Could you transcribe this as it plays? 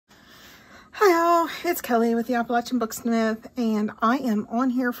Hi all, it's Kelly with the Appalachian Booksmith, and I am on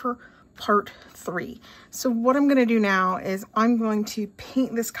here for part 3. So what I'm going to do now is I'm going to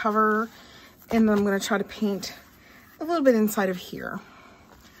paint this cover, and then I'm going to try to paint a little bit inside of here.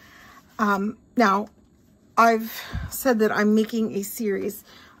 Now, I've said that I'm making a series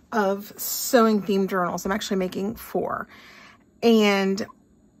of sewing themed journals. I'm actually making 4. And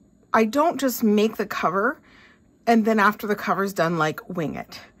I don't just make the cover, and then after the cover's done, like, wing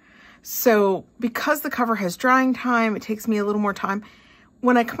it. So because the cover has drying time, it takes me a little more time.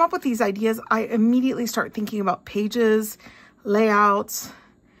 When I come up with these ideas, I immediately start thinking about pages, layouts,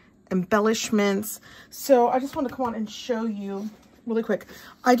 embellishments. So I just want to come on and show you really quick.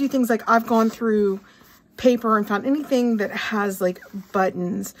 I do things like I've gone through paper and found anything that has like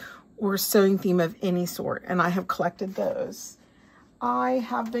buttons or sewing theme of any sort, and I have collected those. I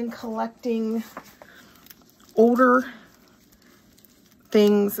have been collecting older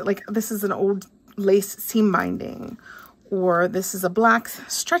things, like this is an old lace seam binding, or this is a black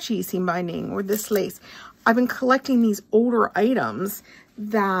stretchy seam binding, or this lace. I've been collecting these older items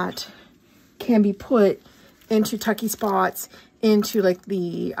that can be put into tucky spots, into like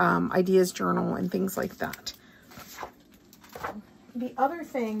the ideas journal and things like that. The other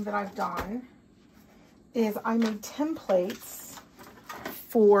thing that I've done is I made templates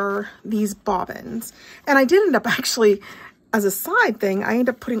for these bobbins, and I did end up actually, as a side thing, I ended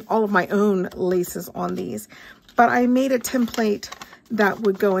up putting all of my own laces on these, but I made a template that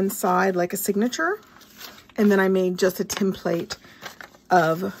would go inside like a signature, and then I made just a template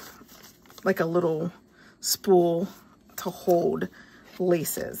of like a little spool to hold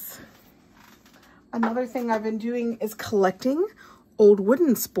laces. Another thing I've been doing is collecting old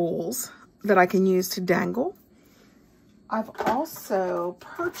wooden spools that I can use to dangle. I've also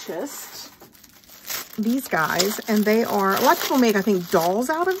purchased these guys, and they are, a lot of people make, I think, dolls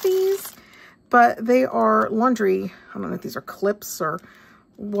out of these, but they are laundry, I don't know if these are clips or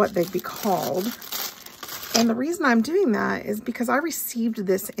what they'd be called. And the reason I'm doing that is because I received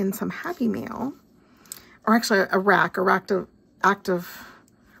this in some Happy Mail, or actually a random act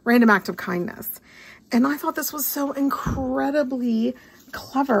of kindness. And I thought this was so incredibly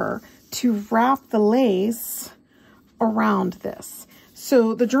clever to wrap the lace around this.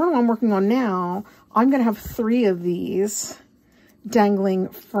 So the journal I'm working on now, I'm going to have 3 of these dangling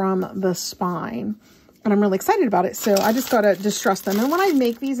from the spine, and I'm really excited about it. So I just got to distress them. And when I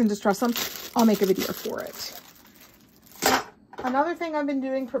make these and distress them, I'll make a video for it. Another thing I've been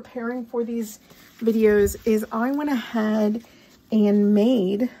doing preparing for these videos is I went ahead and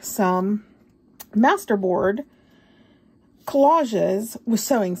made some masterboard collages with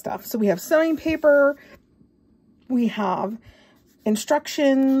sewing stuff. So we have sewing paper, we have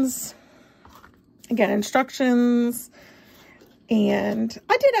instructions, and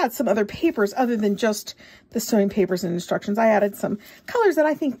I did add some other papers other than just the sewing papers and instructions. I added some colors that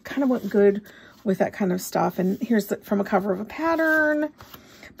I think kind of went good with that kind of stuff. And here's from a cover of a pattern.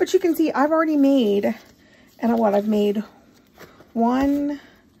 But you can see I've already made, and I've made 1,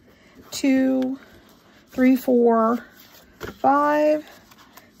 2, 3, 4, 5,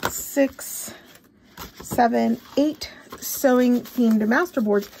 6, 7, 8 sewing themed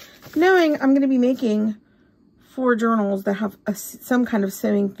masterboards, knowing I'm going to be making 4 journals that have some kind of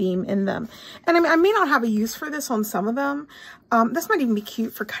sewing theme in them. And I mean, I may not have a use for this on some of them. This might even be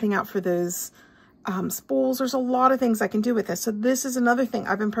cute for cutting out for those spools. There's a lot of things I can do with this. So this is another thing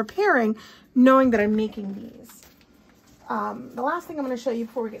I've been preparing, knowing that I'm making these. The last thing I'm going to show you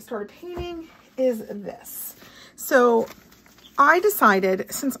before we get started painting is this. So I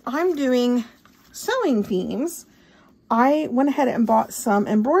decided, since I'm doing sewing themes, I went ahead and bought some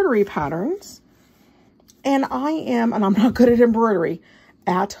embroidery patterns. And I'm not good at embroidery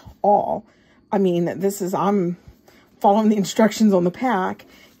at all. I mean, I'm following the instructions on the pack.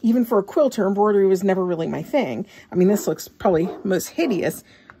 Even for a quilter, embroidery was never really my thing. I mean, this looks probably most hideous,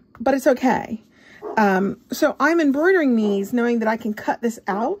 but it's okay. So I'm embroidering these knowing that I can cut this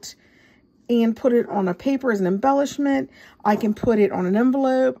out and put it on a paper as an embellishment. I can put it on an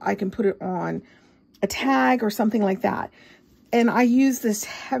envelope. I can put it on a tag or something like that. And I use this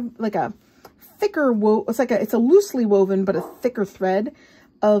like a thicker it's a loosely woven but a thicker thread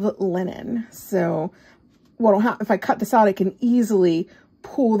of linen. So if I cut this out, I can easily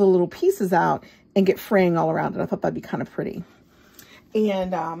pull the little pieces out and get fraying all around it. I thought that'd be kind of pretty.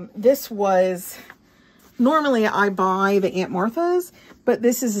 And this was, normally I buy the Aunt Martha's, but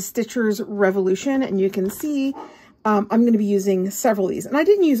this is a Stitcher's Revolution, and you can see I'm going to be using several of these. And I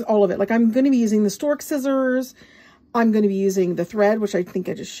didn't use all of it. Like, I'm going to be using the stork scissors. I'm going to be using the thread, which I think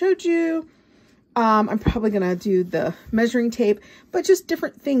I just showed you. I'm probably going to do the measuring tape, but just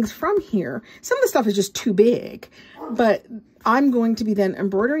different things from here. Some of the stuff is just too big, but I'm going to be then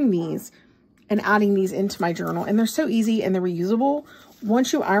embroidering these and adding these into my journal. And they're so easy and they're reusable.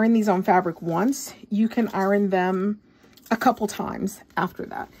 Once you iron these on fabric once, you can iron them a couple times after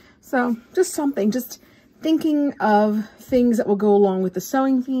that. So just something, just thinking of things that will go along with the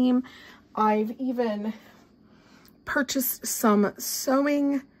sewing theme. I've even purchased some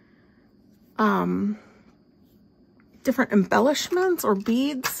sewing different embellishments or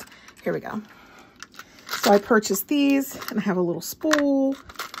beads. Here we go. So I purchased these and I have a little spool.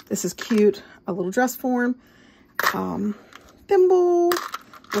 This is cute. A little dress form. Thimble,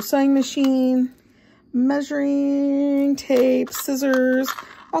 little sewing machine, measuring tape, scissors,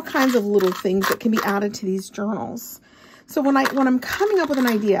 all kinds of little things that can be added to these journals. So when I'm coming up with an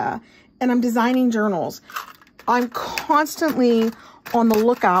idea and I'm designing journals, I'm constantly on the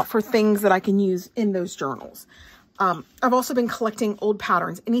lookout for things that I can use in those journals. I've also been collecting old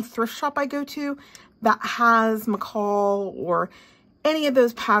patterns. Any thrift shop I go to that has McCall or any of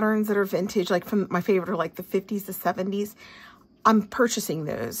those patterns that are vintage, like from my favorite are like the 50s to 70s, I'm purchasing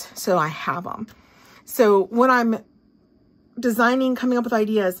those so I have them. So when I'm designing, coming up with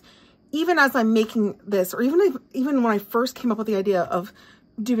ideas, even as I'm making this, or even when I first came up with the idea of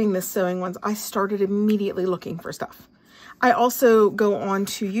doing this sewing ones, I started immediately looking for stuff. I also go on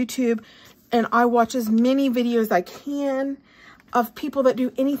to YouTube and I watch as many videos as I can of people that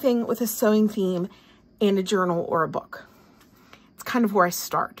do anything with a sewing theme and a journal or a book. It's kind of where I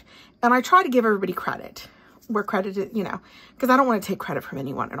start. And I try to give everybody credit, where credit is, you know, because I don't want to take credit from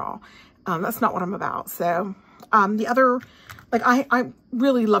anyone at all. That's not what I'm about. So the other, like I'm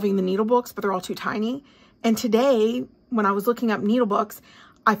really loving the needle books, but they're all too tiny. And today, when I was looking up needle books,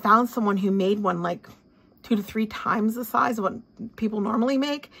 I found someone who made one like 2 to 3 times the size of what people normally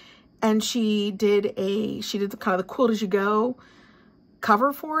make. And she did the kind of the quilt as you go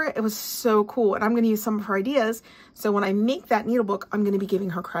cover for it. It was so cool. And I'm going to use some of her ideas. So when I make that needle book, I'm going to be giving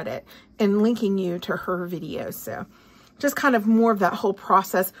her credit and linking you to her videos. So just kind of more of that whole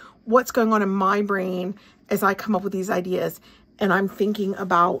process, what's going on in my brain as I come up with these ideas and I'm thinking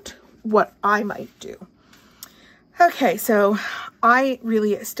about what I might do. Okay, so I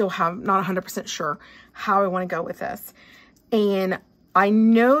really still have not 100% sure how I want to go with this. And I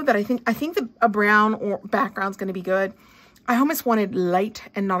know that I think that a brown or background is going to be good. I almost wanted light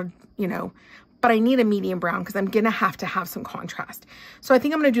and not, you know, but I need a medium brown because I'm going to have some contrast. So I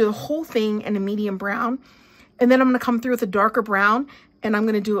think I'm going to do the whole thing in a medium brown. And then I'm going to come through with a darker brown and I'm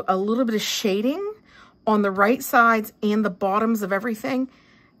going to do a little bit of shading on the right sides and the bottoms of everything,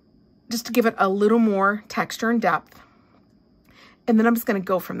 just to give it a little more texture and depth. And then I'm just going to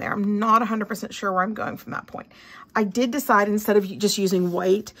go from there. I'm not 100% sure where I'm going from that point. I did decide, instead of just using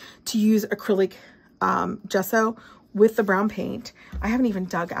white, to use acrylic gesso with the brown paint. I haven't even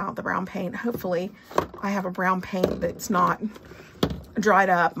dug out the brown paint. Hopefully I have a brown paint that's not dried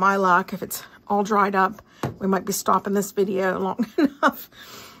up. My luck, if it's all dried up, we might be stopping this video long enough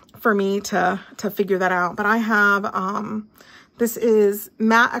for me to figure that out. But I have, this is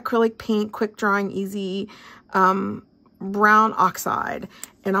matte acrylic paint, quick drying, easy, brown oxide.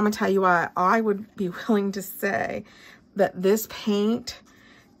 And I'm gonna tell you why I would be willing to say that this paint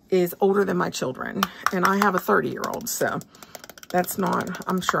is older than my children. And I have a 30-year-old, so that's not,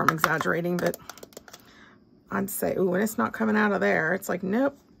 I'm sure I'm exaggerating, but I'd say, ooh, and it's not coming out of there. It's like,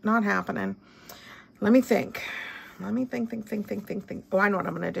 nope, not happening. Let me think. Let me think. Oh, I know what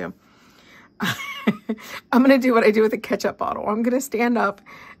I'm gonna do. I'm gonna do what I do with a ketchup bottle. I'm gonna stand up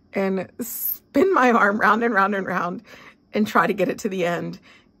and spin my arm round and round and round and try to get it to the end.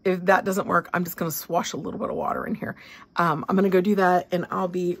 If that doesn't work, I'm just gonna swash a little bit of water in here. I'm gonna go do that and I'll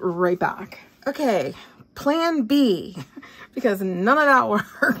be right back. Okay, plan B, because none of that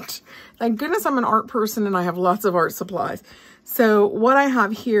worked. Thank goodness I'm an art person and I have lots of art supplies. So what I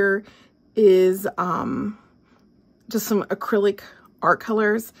have here is just some acrylic art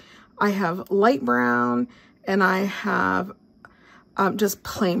colors. I have light brown and I have just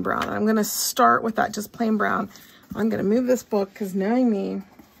plain brown. I'm gonna start with that just plain brown. I'm gonna move this book because knowing me,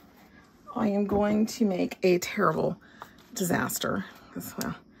 I am going to make a terrible disaster.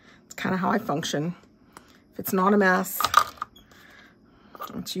 Well, it's kind of how I function. If it's not a mess,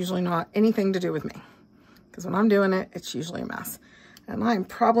 it's usually not anything to do with me. Because when I'm doing it, it's usually a mess. And I'm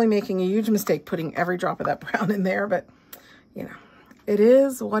probably making a huge mistake putting every drop of that brown in there, but you know, it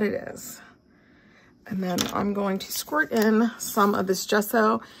is what it is. And then I'm going to squirt in some of this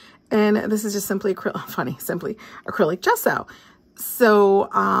gesso. And this is just simply simply acrylic gesso. So,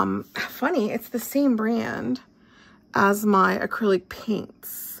 funny, it's the same brand as my acrylic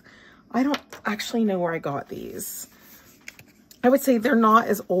paints. I don't actually know where I got these. I would say they're not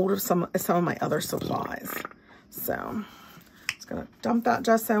as old as some of my other supplies. So I'm just gonna dump that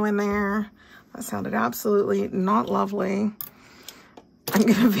gesso in there. That sounded absolutely not lovely. I'm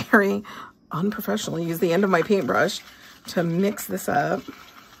gonna very unprofessionally use the end of my paintbrush to mix this up.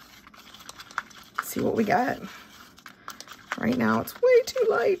 See what we get. Right now it's way too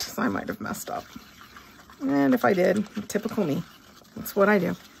light, so I might have messed up. And if I did, typical me. That's what I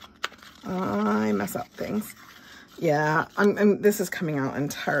do. I mess up things. Yeah, this is coming out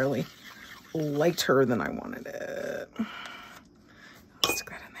entirely lighter than I wanted it. I'll stick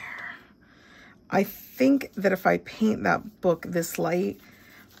that in there. I think that if I paint that book this light,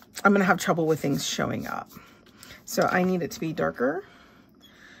 I'm gonna have trouble with things showing up. So I need it to be darker.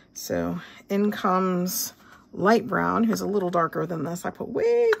 So in comes light brown, who's a little darker than this. I put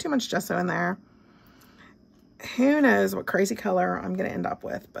way too much gesso in there. Who knows what crazy color I'm gonna end up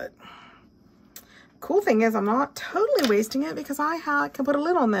with, but cool thing is I'm not totally wasting it because I can put a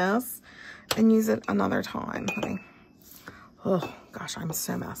lid on this and use it another time. Oh gosh, I'm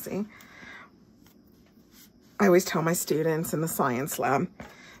so messy. I always tell my students in the science lab,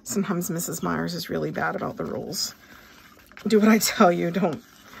 sometimes Mrs. Myers is really bad about the rules. Do what I tell you, don't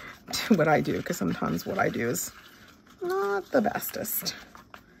do what I do, because sometimes what I do is not the bestest.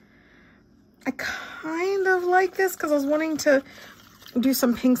 I kind of like this because I was wanting to do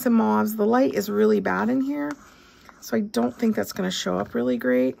some pinks and mauves. The light is really bad in here, so I don't think that's going to show up really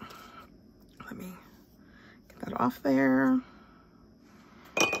great. Let me get that off there.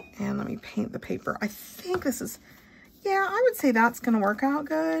 And let me paint the paper. I think this is, yeah, I would say that's going to work out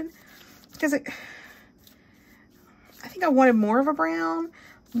good. Because I think I wanted more of a brown,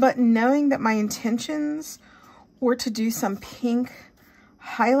 but knowing that my intentions were to do some pink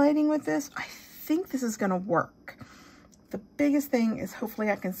highlighting with this, I think this is going to work. The biggest thing is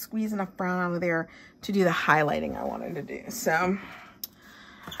hopefully I can squeeze enough brown out of there to do the highlighting I wanted to do. So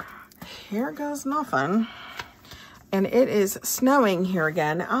here goes nothing. And it is snowing here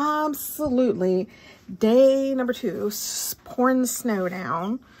again. Absolutely. Day number 2, pouring snow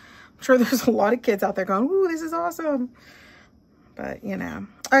down. I'm sure there's a lot of kids out there going, ooh, this is awesome. But, you know.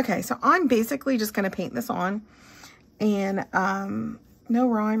 Okay, so I'm basically just going to paint this on. And no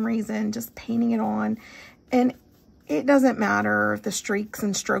rhyme reason, just painting it on. And it doesn't matter if the streaks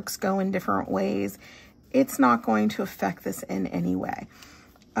and strokes go in different ways. It's not going to affect this in any way.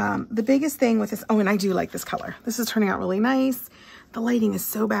 The biggest thing with this, oh, and I do like this color. This is turning out really nice. The lighting is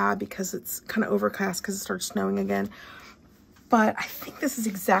so bad because it's kind of overcast because it starts snowing again. But I think this is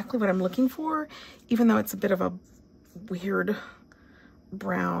exactly what I'm looking for, even though it's a bit of a weird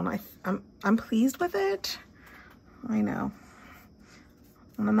brown. I'm pleased with it. I know.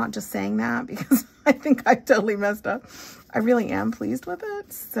 And I'm not just saying that because I think I totally messed up. I really am pleased with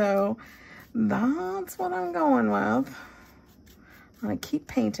it. So that's what I'm going with. I'm gonna keep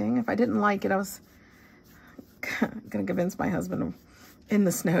painting. If I didn't like it, I was gonna convince my husband in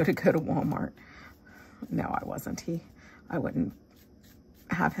the snow to go to Walmart. No, I wasn't. I wouldn't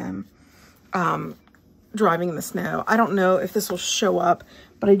have him driving in the snow. I don't know if this will show up,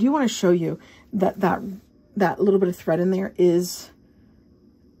 but I do want to show you that little bit of thread in there is,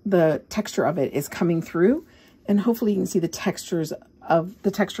 the texture of it is coming through, and hopefully you can see the texture of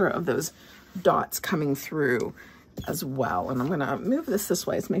those dots coming through as well. And I'm gonna move this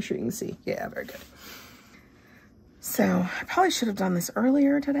way to make sure you can see. Yeah, very good. So I probably should have done this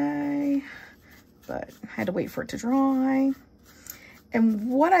earlier today, but I had to wait for it to dry. And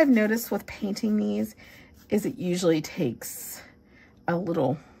what I've noticed with painting these is it usually takes a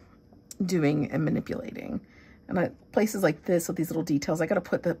little doing and manipulating. And at places like this with these little details, I gotta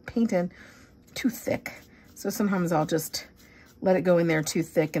put the paint in too thick. So sometimes I'll just let it go in there too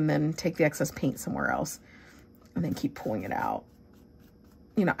thick and then take the excess paint somewhere else and then keep pulling it out.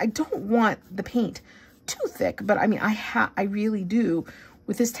 You know, I don't want the paint too thick, but I mean, I really do.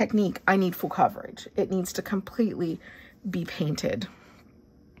 With this technique, I need full coverage. It needs to completely be painted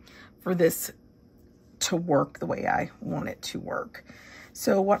for this to work the way I want it to work.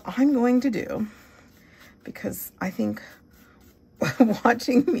 So what I'm going to do, because I think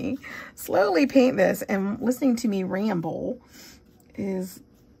watching me slowly paint this and listening to me ramble is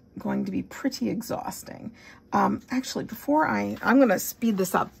going to be pretty exhausting. Actually, I'm going to speed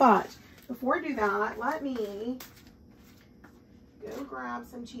this up, but before I do that, let me go grab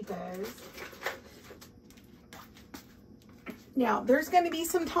some Cheapos. Now, there's going to be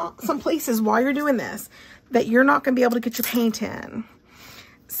some places while you're doing this that you're not going to be able to get your paint in.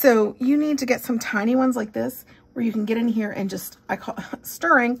 So you need to get some tiny ones like this where you can get in here and just, I call it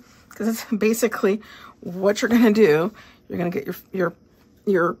stirring, because it's basically what you're going to do. You're going to get your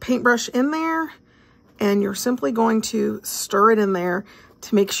your paintbrush in there, and you're simply going to stir it in there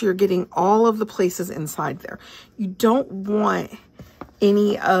to make sure you're getting all of the places inside there. You don't want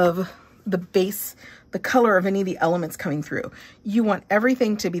any of the base, the color of any of the elements coming through. You want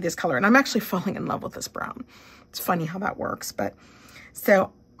everything to be this color. And I'm actually falling in love with this brown. It's funny how that works. But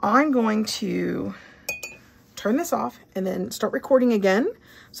so I'm going to turn this off and then start recording again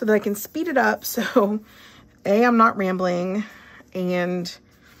so that I can speed it up. So I'm not rambling and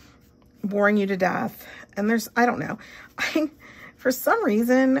boring you to death. And there's, I don't know, for some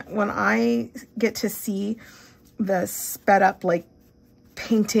reason, when I get to see the sped up, like,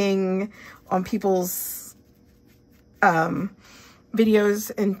 painting on people's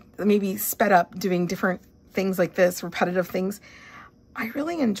videos and maybe sped up doing different things like this, repetitive things, I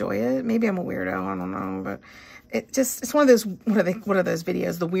really enjoy it. Maybe I'm a weirdo, I don't know, but it's one of those, what are those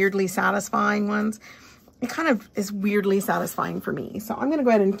videos, the weirdly satisfying ones? It kind of is weirdly satisfying for me. So I'm going to go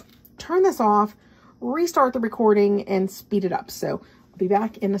ahead and turn this off, restart the recording, and speed it up. So I'll be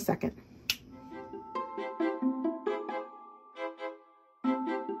back in a second.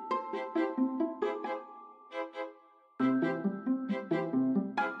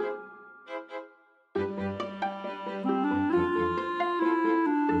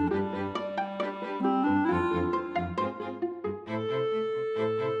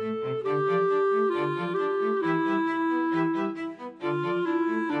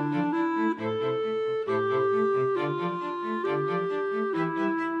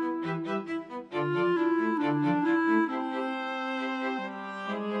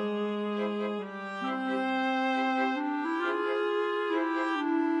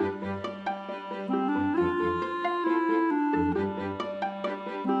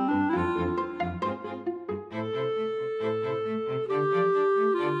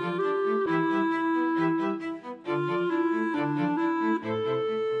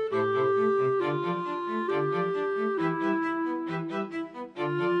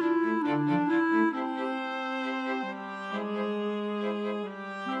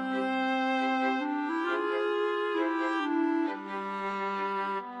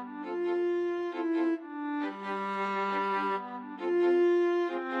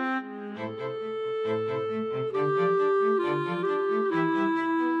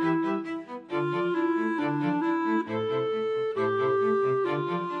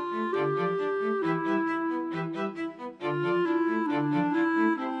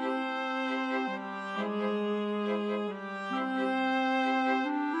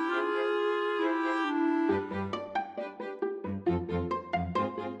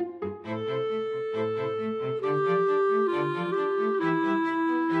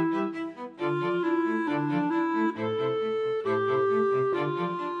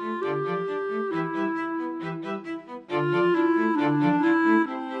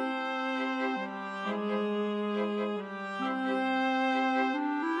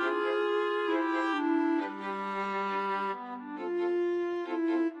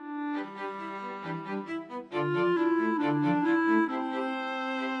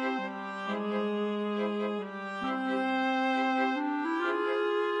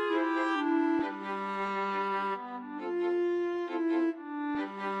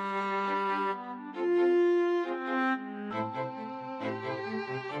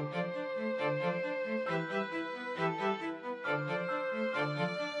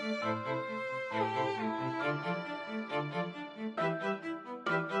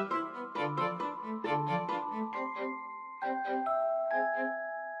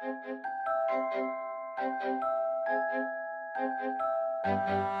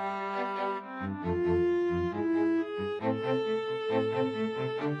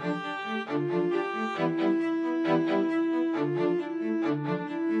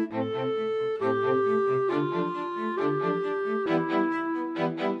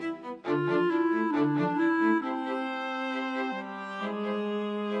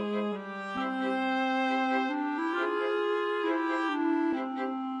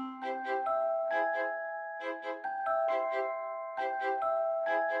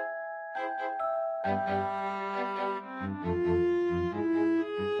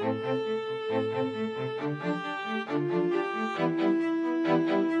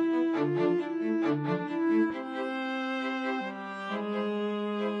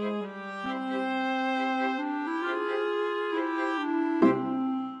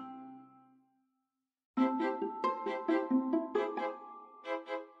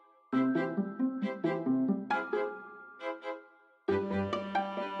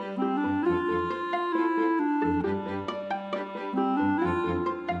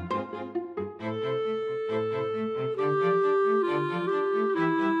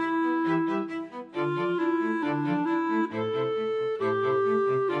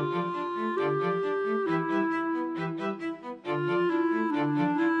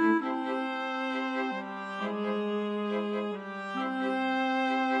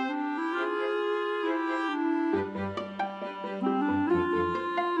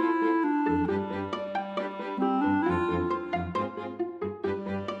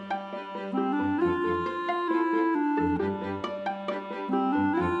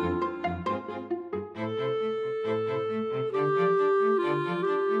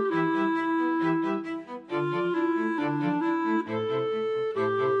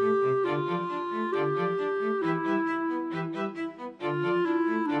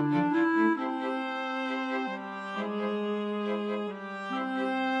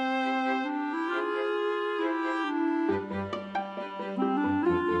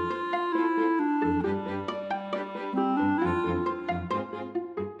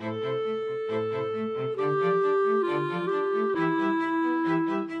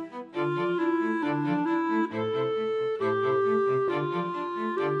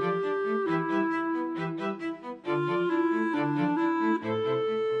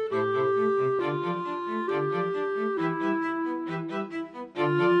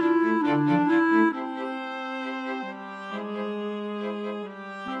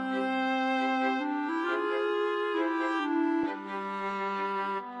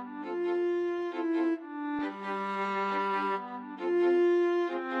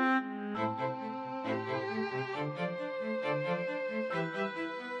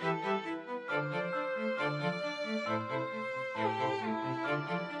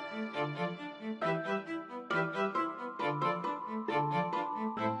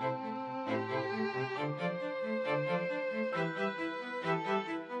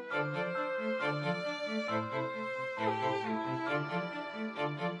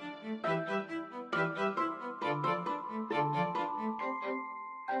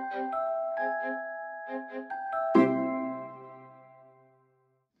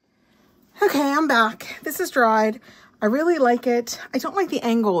 Okay, I'm back. This is dried. I really like it. I don't like the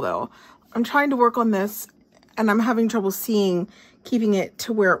angle though. I'm trying to work on this and I'm having trouble keeping it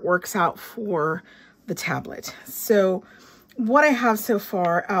to where it works out for the tablet. So what I have so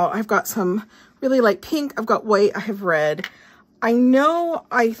far out, I've got some really light pink, I've got white, I have red. I know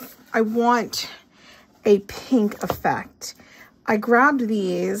I want a pink effect. I grabbed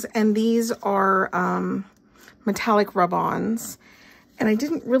these, and these are metallic rub-ons, and I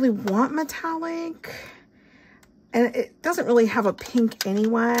didn't really want metallic, and it doesn't really have a pink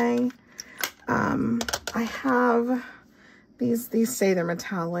anyway. I have these say they're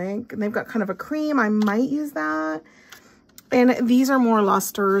metallic, and they've got kind of a cream. I might use that. And these are more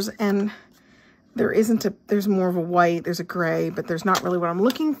lusters, and there's more of a white, there's a gray, but there's not really what I'm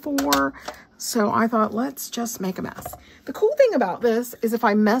looking for. So I thought, let's just make a mess. The cool thing about this is if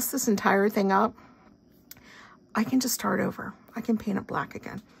I mess this entire thing up, I can just start over. I can paint it black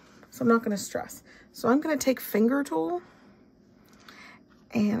again. So I'm not going to stress. So I'm going to take finger tool,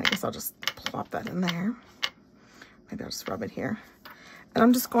 and I guess I'll just plop that in there. Maybe I'll just rub it here. And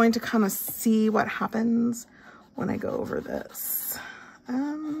I'm just going to kind of see what happens when I go over this.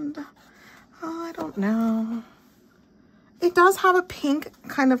 And I don't know. It does have a pink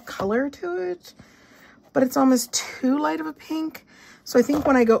kind of color to it, but it's almost too light of a pink. So I think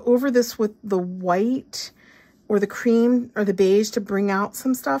when I go over this with the white or the cream or the beige to bring out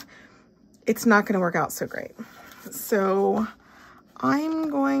some stuff, it's not going to work out so great. So I'm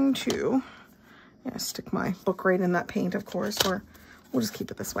going to stick my book right in that paint, of course, or we'll just keep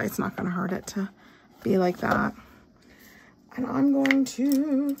it this way. It's not going to hurt it to be like that. And I'm going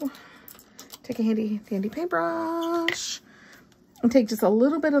to take a handy dandy paintbrush and take just a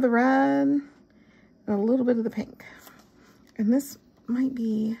little bit of the red and a little bit of the pink. And this might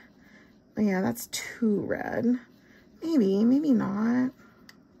be, yeah, that's too red. Maybe not.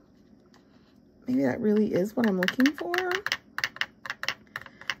 Maybe that really is what I'm looking for.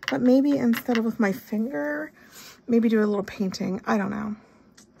 But maybe instead of with my finger, maybe do a little painting. I don't know.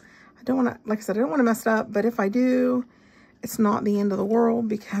 I don't want to, like I said, I don't want to mess it up, but if I do, it's not the end of the world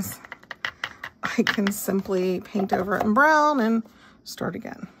because I can simply paint over it in brown and start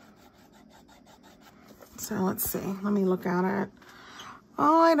again. So let's see. Let me look at it.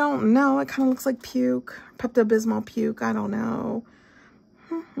 Oh, I don't know. It kind of looks like puke. Pepto-Bismol puke. I don't know.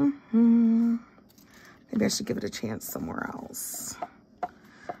 Maybe I should give it a chance somewhere else.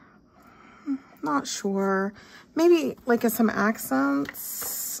 Not sure. Maybe like some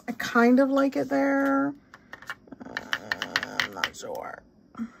accents. I kind of like it there. I'm not sure.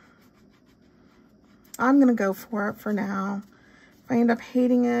 I'm going to go for it for now. If I end up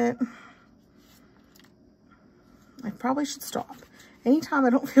hating it, I probably should stop. Anytime I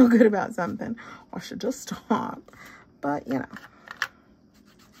don't feel good about something, I should just stop. But, you know.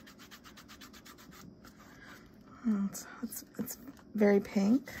 It's very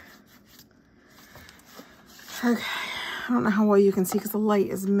pink. Okay. I don't know how well you can see because the light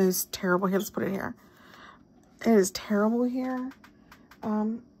is most terrible. Here, let's put it here. It is terrible here.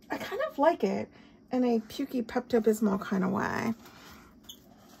 I kind of like it in a pukey Pepto-Bismol kind of way.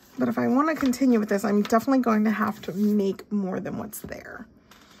 But if I want to continue with this, I'm definitely going to have to make more than what's there.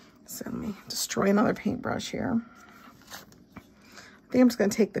 So let me destroy another paintbrush here. I think I'm just going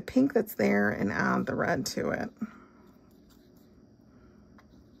to take the pink that's there and add the red to it.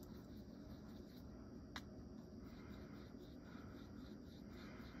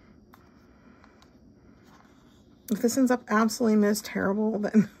 If this ends up absolutely most terrible,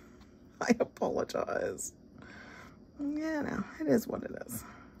 then I apologize. Yeah, no, it is what it is.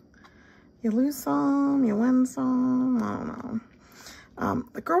 You lose some, you win some, I don't know.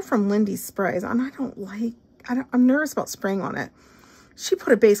 The girl from Lindy's Sprays, and I'm nervous about spraying on it. She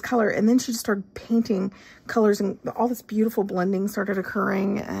put a base color and then she just started painting colors and all this beautiful blending started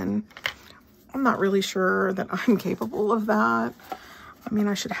occurring, and I'm not really sure that I'm capable of that. I mean,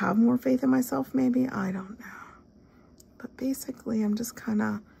 I should have more faith in myself, maybe. I don't know. But basically, I'm just kind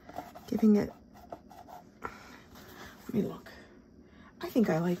of giving it, let me look. I think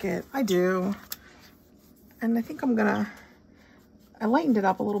I like it. I do. And I think I lightened it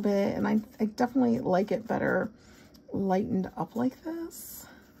up a little bit, and I definitely like it better lightened up like this.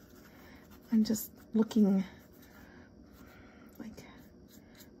 I'm just looking like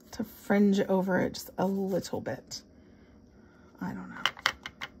to fringe over it just a little bit. I don't know.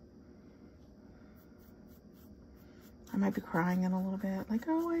 I might be crying in a little bit, like,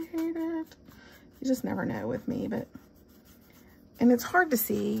 oh, I hate it. You just never know with me, and it's hard to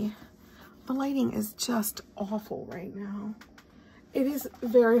see. The lighting is just awful right now. It is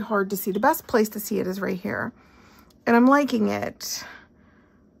very hard to see. The best place to see it is right here. And I'm liking it.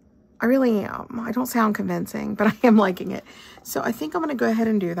 I really am. I don't sound convincing, but I am liking it. So I think I'm going to go ahead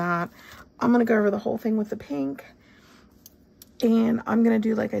and do that. I'm going to go over the whole thing with the pink. And I'm going to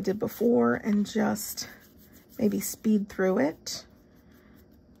do like I did before and just maybe speed through it.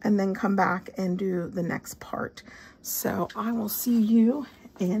 And then come back and do the next part. So I will see you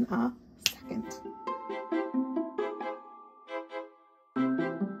in a second.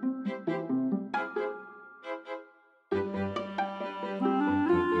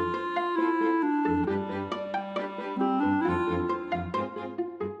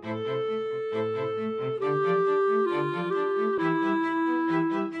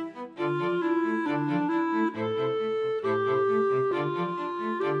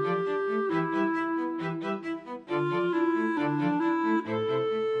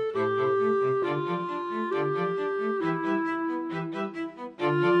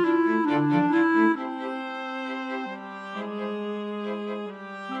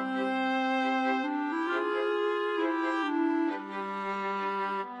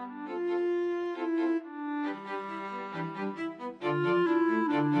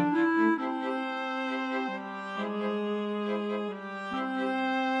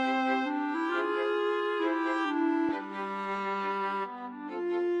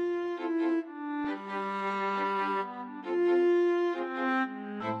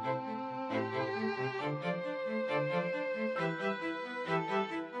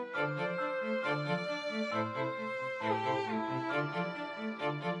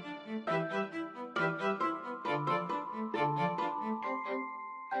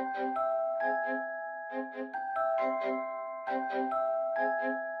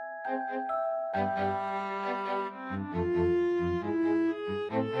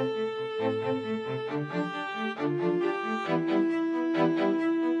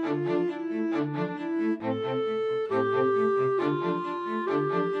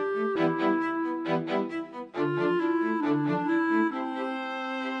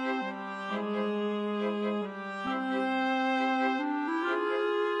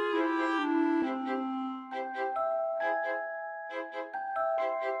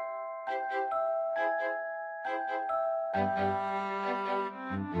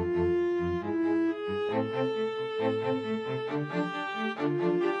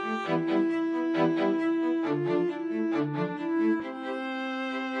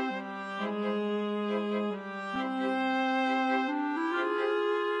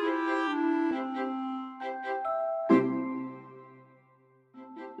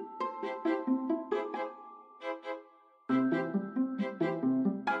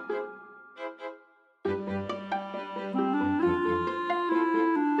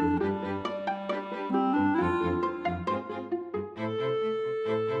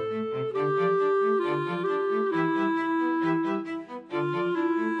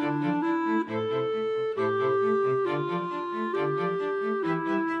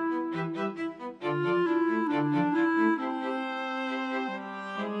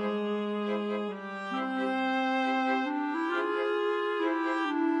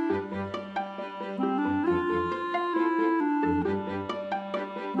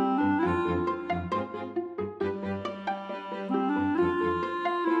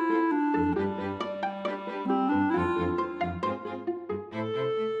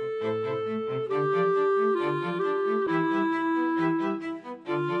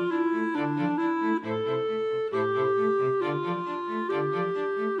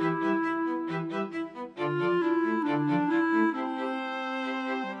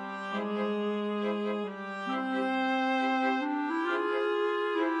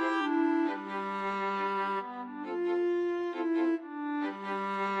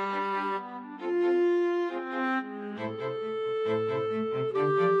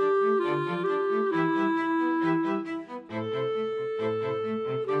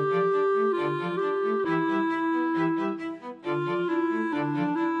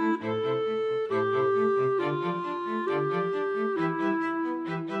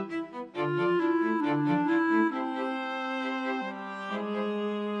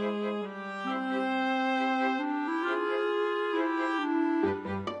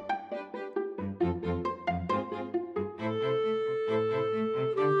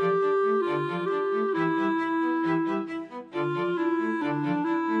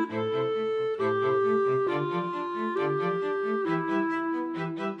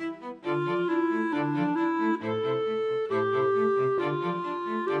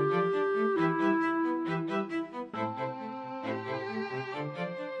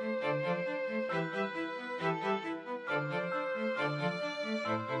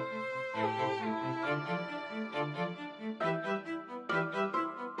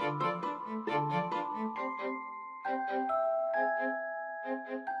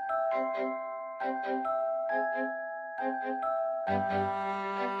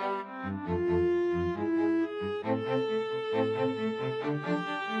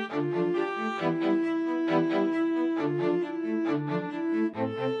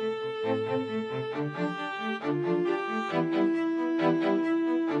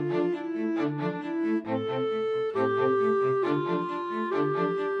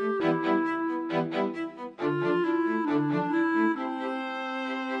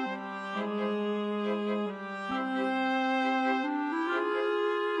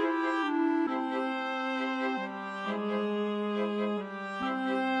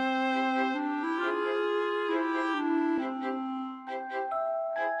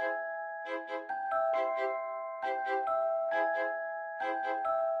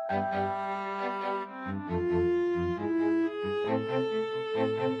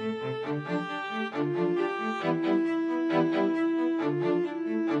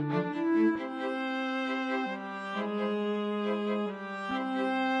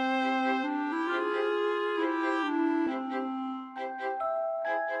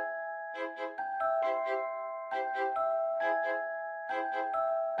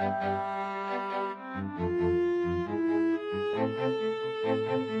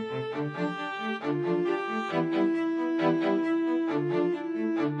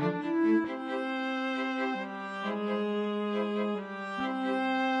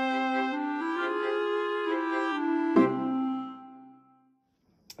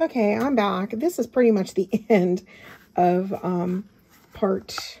 Okay, I'm back. This is pretty much the end of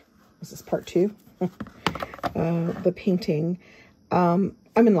this is part 2, the painting. I'm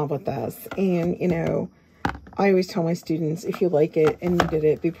in love with this, and you know, I always tell my students, if you like it and you did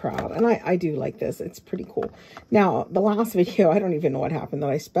it, be proud. And I do like this. It's pretty cool. Now, the last video, I don't even know what happened that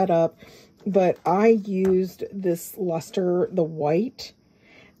I sped up, but I used this luster, the white,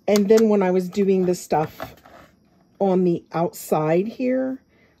 and then when I was doing this stuff on the outside here,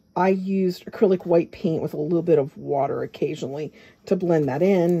 I used acrylic white paint with a little bit of water occasionally to blend that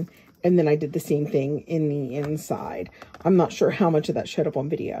in. And then I did the same thing in the inside. I'm not sure how much of that showed up on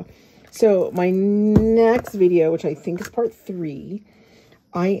video. So my next video, which I think is part 3,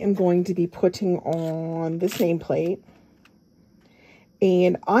 I am going to be putting on this nameplate.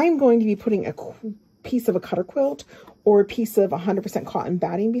 And I'm going to be putting a piece of a cutter quilt or a piece of 100% cotton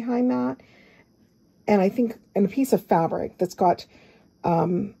batting behind that. And I think, and a piece of fabric that's got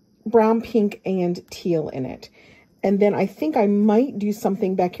brown, pink, and teal in it. And then I think I might do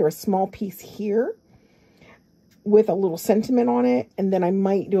something back here, a small piece here with a little sentiment on it. And then I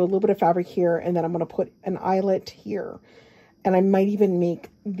might do a little bit of fabric here, and then I'm going to put an eyelet here. And I might even make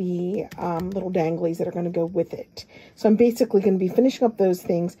the little danglies that are going to go with it. So I'm basically going to be finishing up those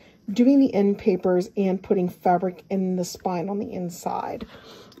things, doing the end papers, and putting fabric in the spine on the inside.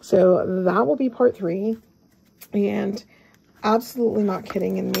 So that will be part 3. And absolutely not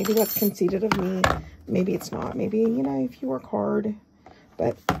kidding, and maybe that's conceited of me. Maybe it's not. Maybe, you know, if you work hard.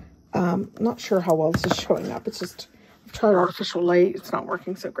 But not sure how well this is showing up. It's just, I've tried artificial light. It's not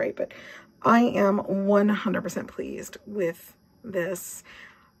working so great. But I am 100% pleased with this.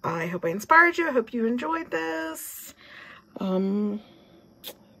 I hope I inspired you. I hope you enjoyed this.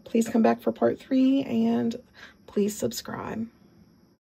 Please come back for part 3, and please subscribe.